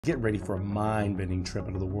Get ready for a mind-bending trip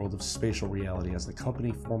into the world of spatial reality, as the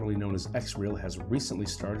company formerly known as Xreal has recently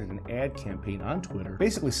started an ad campaign on Twitter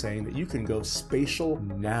basically saying that you can go spatial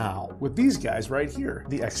now with these guys right here,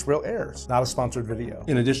 the Xreal Airs. Not a sponsored video.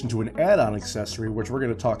 In addition to an add-on accessory, which we're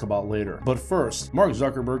going to talk about later. But first, Mark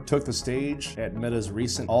Zuckerberg took the stage at Meta's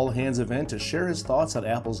recent all-hands event to share his thoughts on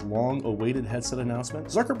Apple's long-awaited headset announcement.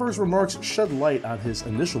 Zuckerberg's remarks shed light on his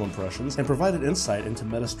initial impressions and provided insight into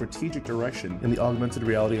Meta's strategic direction in the augmented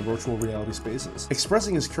reality and virtual reality spaces.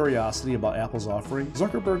 Expressing his curiosity about Apple's offering,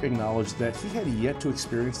 Zuckerberg acknowledged that he had yet to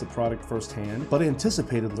experience the product firsthand, but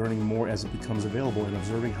anticipated learning more as it becomes available and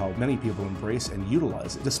observing how many people embrace and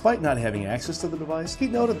utilize it. Despite not having access to the device, he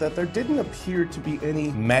noted that there didn't appear to be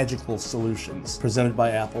any magical solutions presented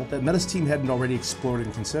by Apple that Meta's team hadn't already explored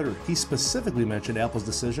and considered. He specifically mentioned Apple's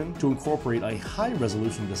decision to incorporate a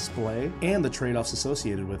high-resolution display and the trade-offs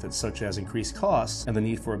associated with it, such as increased costs and the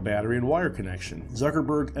need for a battery and wire connection.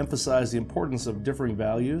 Zuckerberg emphasized the importance of differing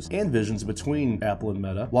values and visions between Apple and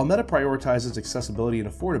Meta, while Meta prioritizes accessibility and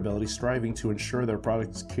affordability, striving to ensure their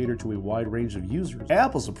products cater to a wide range of users.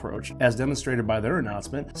 Apple's approach, as demonstrated by their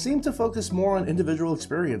announcement, seemed to focus more on individual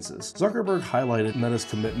experiences. Zuckerberg highlighted Meta's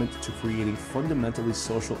commitment to creating fundamentally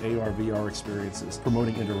social AR/VR experiences,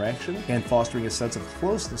 promoting interaction and fostering a sense of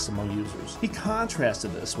closeness among users. He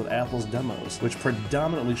contrasted this with Apple's demos, which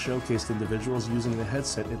predominantly showcased individuals using the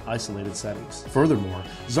headset in isolated settings. Furthermore,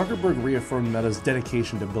 Zuckerberg reaffirmed Meta's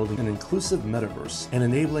dedication to building an inclusive metaverse and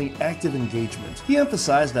enabling active engagement. He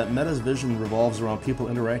emphasized that Meta's vision revolves around people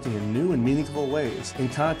interacting in new and meaningful ways, in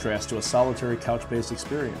contrast to a solitary couch-based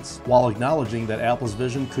experience. While acknowledging that Apple's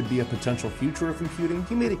vision could be a potential future of computing,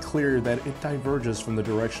 he made it clear that it diverges from the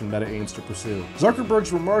direction Meta aims to pursue.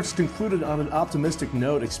 Zuckerberg's remarks concluded on an optimistic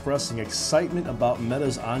note, expressing excitement about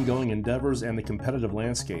Meta's ongoing endeavors and the competitive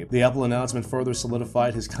landscape. The Apple announcement further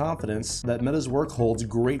solidified his confidence that Meta's work holds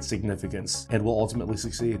great significance and will ultimately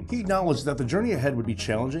succeed. He acknowledged that the journey ahead would be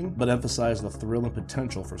challenging, but emphasized the thrill and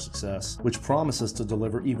potential for success, which promises to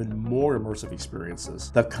deliver even more immersive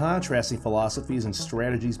experiences. The contrasting philosophies and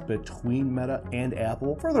strategies between Meta and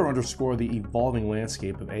Apple further underscore the evolving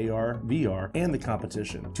landscape of AR, VR, and the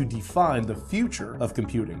competition to define the future of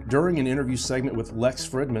computing. During an interview segment with Lex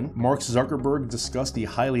Fridman, Mark Zuckerberg discussed the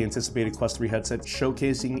highly anticipated Quest 3 headset,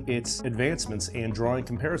 showcasing its advancements and drawing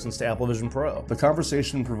comparisons to Apple Vision Pro. The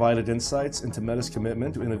conversation provided insights into Meta's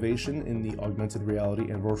commitment to innovation in the augmented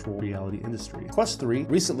reality and virtual reality industry. Quest 3,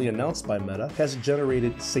 recently announced by Meta, has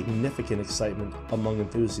generated significant excitement among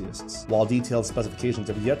enthusiasts. While detailed specifications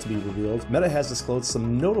have yet to be revealed, Meta has disclosed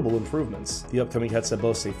some notable improvements. The upcoming headset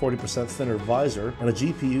boasts a 40% thinner visor and a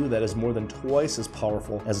GPU that is more than twice as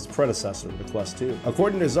powerful as its predecessor, the Quest 2.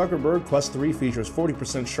 According to Zuckerberg, Quest 3 features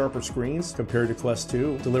 40% sharper screens compared to Quest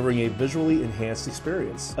 2, delivering a visually enhanced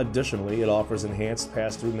experience. Additionally, it offers enhanced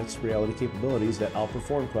passthrough mixed reality capabilities that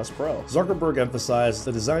outperform Quest Pro. Zuckerberg emphasized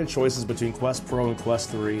the design choices between Quest Pro and Quest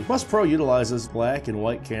 3. Quest Pro utilizes black and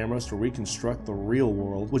white cameras to reconstruct the real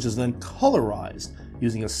world, which is then colorized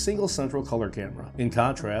using a single central color camera. In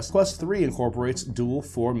contrast, Quest 3 incorporates dual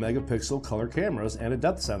 4-megapixel color cameras and a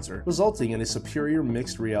depth sensor, resulting in a superior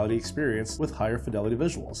mixed reality experience with higher fidelity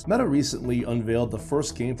visuals. Meta recently unveiled the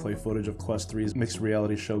first gameplay footage of Quest 3's mixed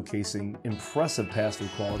reality, showcasing impressive pass-through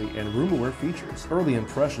quality and room-aware features. Early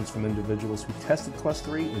impressions from individuals who tested Quest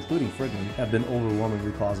 3, including Fridman, have been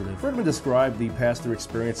overwhelmingly positive. Fridman described the pass-through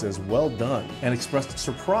experience as well done and expressed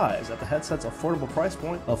surprise at the headset's affordable price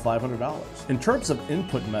point of $500. In terms of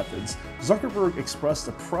input methods, Zuckerberg expressed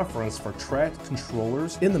a preference for tracked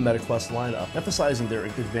controllers in the MetaQuest lineup, emphasizing their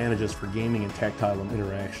advantages for gaming and tactile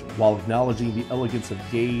interaction. While acknowledging the elegance of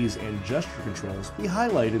gaze and gesture controls, he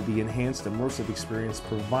highlighted the enhanced immersive experience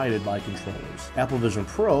provided by controllers. Apple Vision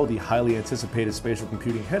Pro, the highly anticipated spatial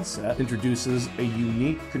computing headset, introduces a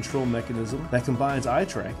unique control mechanism that combines eye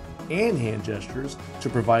tracking and hand gestures to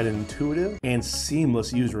provide an intuitive and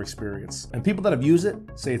seamless user experience. And people that have used it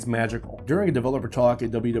say it's magical. During a developer talk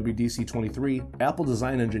at WWDC 23, Apple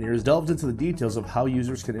design engineers delved into the details of how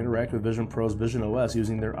users can interact with Vision Pro's Vision OS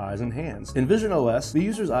using their eyes and hands. In Vision OS, the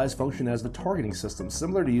user's eyes function as the targeting system,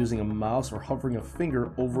 similar to using a mouse or hovering a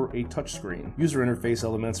finger over a touchscreen. User interface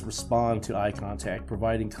elements respond to eye contact,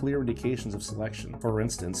 providing clear indications of selection. For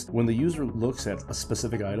instance, when the user looks at a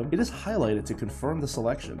specific item, it is highlighted to confirm the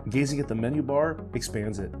selection. Gazing at the menu bar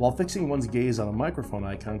expands it, while fixing one's gaze on a microphone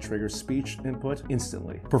icon triggers speech input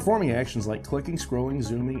instantly. Performing actions like clicking, scrolling,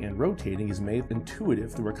 zooming, and rotating is made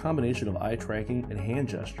intuitive through a combination of eye tracking and hand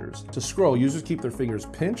gestures. To scroll, users keep their fingers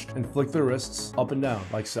pinched and flick their wrists up and down,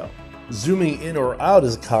 like so. Zooming in or out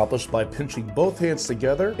is accomplished by pinching both hands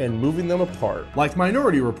together and moving them apart. Like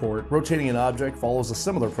Minority Report, rotating an object follows a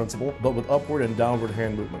similar principle, but with upward and downward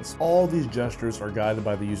hand movements. All these gestures are guided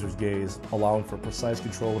by the user's gaze, allowing for precise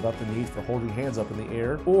control without the need for holding hands up in the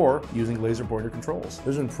air or using laser pointer controls.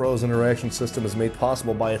 Vision Pro's interaction system is made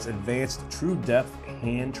possible by its advanced True Depth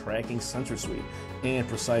hand tracking sensor suite and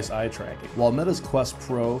precise eye tracking. While Meta's Quest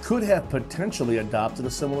Pro could have potentially adopted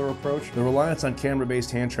a similar approach, the reliance on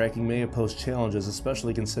camera-based hand tracking may have posed challenges,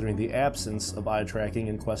 especially considering the absence of eye tracking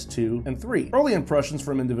in Quest 2 and 3. Early impressions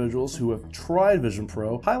from individuals who have tried Vision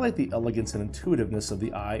Pro highlight the elegance and intuitiveness of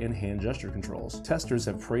the eye and hand gesture controls. Testers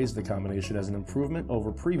have praised the combination as an improvement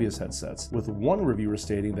over previous headsets, with one reviewer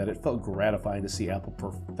stating that it felt gratifying to see Apple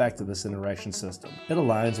perfect this interaction system. It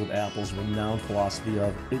aligns with Apple's renowned philosophy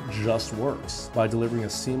of "it just works," by delivering a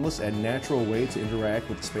seamless and natural way to interact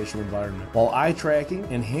with the spatial environment. While eye tracking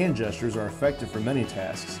and hand gestures are effective for many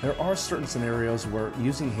tasks, there are certain scenarios where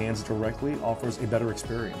using hands directly offers a better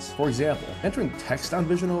experience. For example, entering text on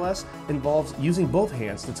Vision OS involves using both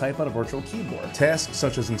hands to type on a virtual keyboard. Tasks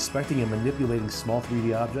such as inspecting and manipulating small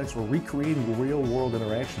 3D objects or recreating real-world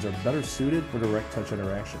interactions are better suited for direct touch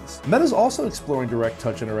interactions. Meta's also exploring direct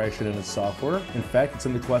touch interaction in its software. In fact, it's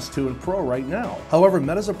in the Quest 2 and Pro right now. However,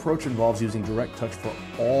 Meta's approach involves using direct touch for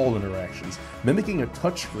all interactions, mimicking a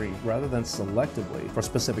touchscreen rather than selectively for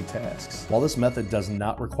specific tasks. While this method does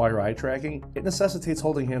not require eye tracking, it necessitates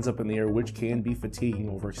holding hands up in the air, which can be fatiguing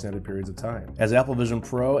over extended periods of time. As Apple Vision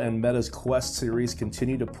Pro and Meta's Quest series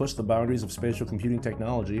continue to push the boundaries of spatial computing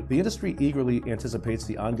technology, the industry eagerly anticipates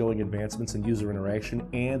the ongoing advancements in user interaction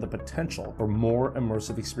and the potential for more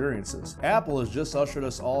immersive experiences. Apple has just ushered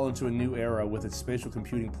us all into a new era with its spatial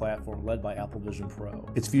computing platform led by Apple Vision Pro.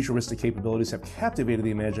 Its futuristic capabilities have captivated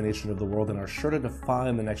the imagination of the world and are sure to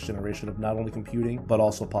define the next generation of not only computing, but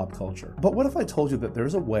also pop culture. But what if I told you that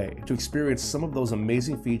there's a way to experience some of those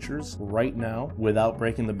amazing features right now without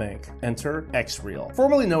breaking the bank? Enter Xreal,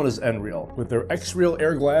 formerly known as nreal, with their Xreal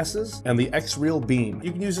Air glasses and the Xreal Beam.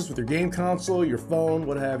 You can use this with your game console, your phone,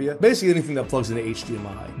 what have you. Basically anything that plugs into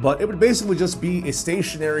HDMI. But it would basically just be a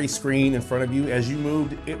stationary screen in front of you. As you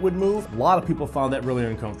moved, it would move. A lot of people found that really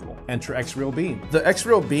uncomfortable. Enter Xreal Beam. The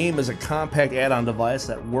Xreal Beam is a compact add-on device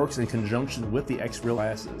that works in conjunction with the Xreal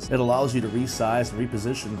glasses. It allows you to resize and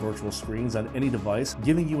reposition virtual screens on any device,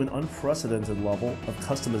 giving you an unprecedented level of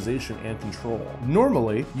customization and control.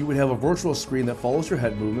 Normally, you would have a virtual screen that follows your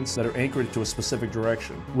head movements that are anchored to a specific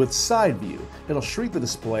direction. With side view, it'll shrink the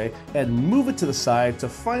display and move it to the side to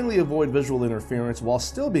finally avoid visual interference while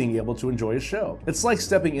still being able to enjoy a show. It's like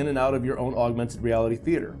stepping in and out of your own augmented reality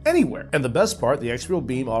theater, anywhere. And the best part, the Xreal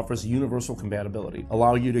Beam offers universal compatibility,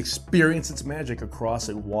 allowing you to experience its magic across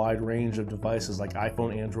a wide range of devices like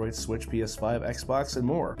iPhone, Android, Switch, PS5, Xbox, and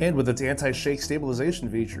more. And with its anti-shake stabilization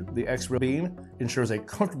feature, the Xreal Beam ensures a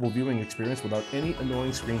comfortable viewing experience without any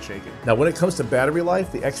annoying screen shaking. Now, when it comes to battery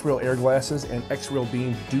life, the Xreal Air glasses and Xreal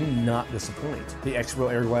Beam do not disappoint. The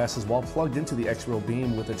Xreal Air glasses, while plugged into the Xreal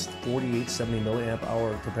Beam with its 4870 milliamp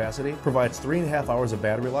hour capacity, provides 3.5 hours of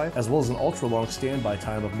battery life, as well as an ultra-long standby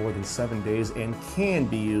time of more than 7 days and can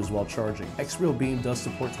be used while charging. Xreal Beam does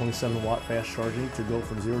support 27-watt fast charging to go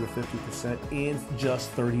from 0 to 50% in just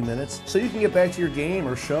 30 minutes, so you can get back to your game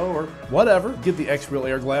or show or whatever. Get the Xreal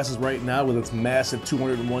Air glasses right now with its massive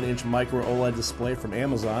 201-inch micro OLED display from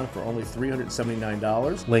Amazon for only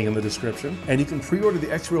 $379, link in the description. And you can pre-order the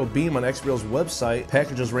Xreal Beam on Xreal's website,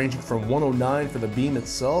 packages ranging from $109 for the Beam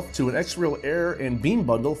itself to an Xreal Air and Beam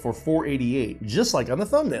bundle for $488, just like on the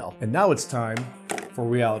thumbnail. And now it's time for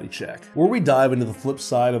Reality Check, where we dive into the flip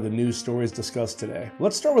side of the news stories discussed today.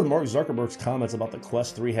 Let's start with Mark Zuckerberg's comments about the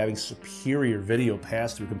Quest 3 having superior video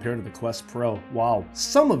pass-through compared to the Quest Pro. Wow.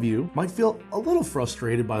 Some of you might feel a little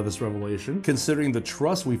frustrated by this revelation, considering the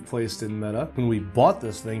trust we've placed in Meta when we bought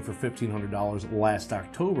this thing for $1,500 last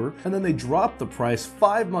October, and then they dropped the price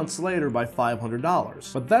 5 months later by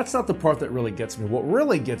 $500. But that's not the part that really gets me. What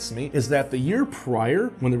really gets me is that the year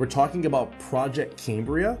prior, when they were talking about Project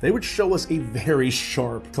Cambria, they would show us a very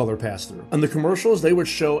sharp color pass-through. On the commercials, they would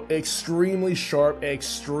show extremely sharp,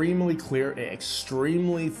 extremely clear,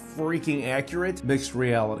 extremely freaking accurate mixed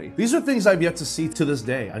reality. These are things I've yet to see to this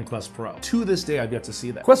day on Quest Pro. To this day, I've yet to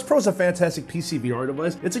see that. Quest Pro is a fantastic PC VR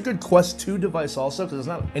device. It's a good Quest 2 device also, because it's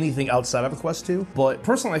not anything outside of a Quest 2. But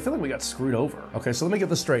personally, I feel like we got screwed over. Okay, so let me get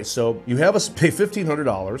this straight. So you have us pay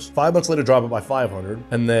 $1,500, 5 months later drop it by $500,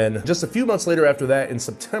 and then just a few months later after that, in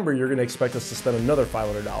September, you're gonna expect us to spend another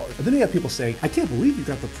 $500. And then you have people saying, I can't believe you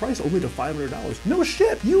got the price only to $500. No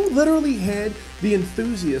shit. You literally had the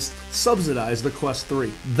enthusiasts subsidize the Quest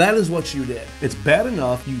 3. That is what you did. It's bad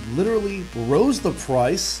enough you literally rose the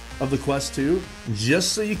price of the Quest 2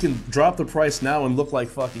 just so you can drop the price now and look like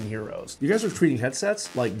fucking heroes. You guys are treating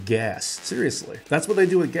headsets like gas. Seriously. That's what they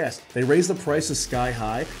do with gas. They raise the prices sky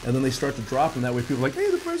high and then they start to drop, and that way people are like, hey,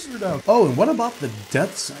 the prices are down. Oh, and what about the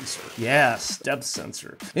depth sensor? Yes, depth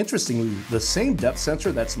sensor. Interestingly, the same depth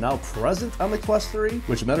sensor that's now present on the Quest 3,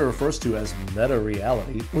 which Meta refers to as Meta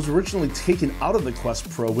Reality, was originally taken out of the Quest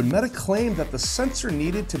Pro when Meta claimed that the sensor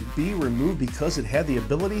needed to be removed because it had the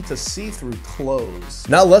ability to see through clothes.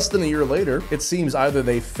 Now, less than a year later, it seems either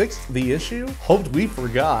they fixed the issue, hoped we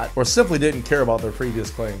forgot, or simply didn't care about their previous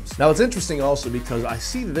claims. Now, it's interesting also because I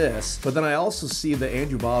see this, but then I also see that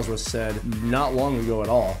Andrew Bosworth said not long ago at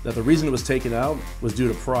all that the reason it was taken out was due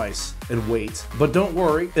to price and weight. But don't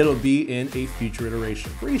worry, it'll be in a future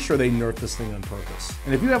iteration. Pretty sure they nerfed this thing on purpose.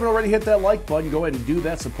 And if you haven't already hit that like button, go ahead and do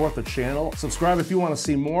that, support the channel. Subscribe if you want to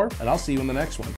see more, and I'll see you in the next one.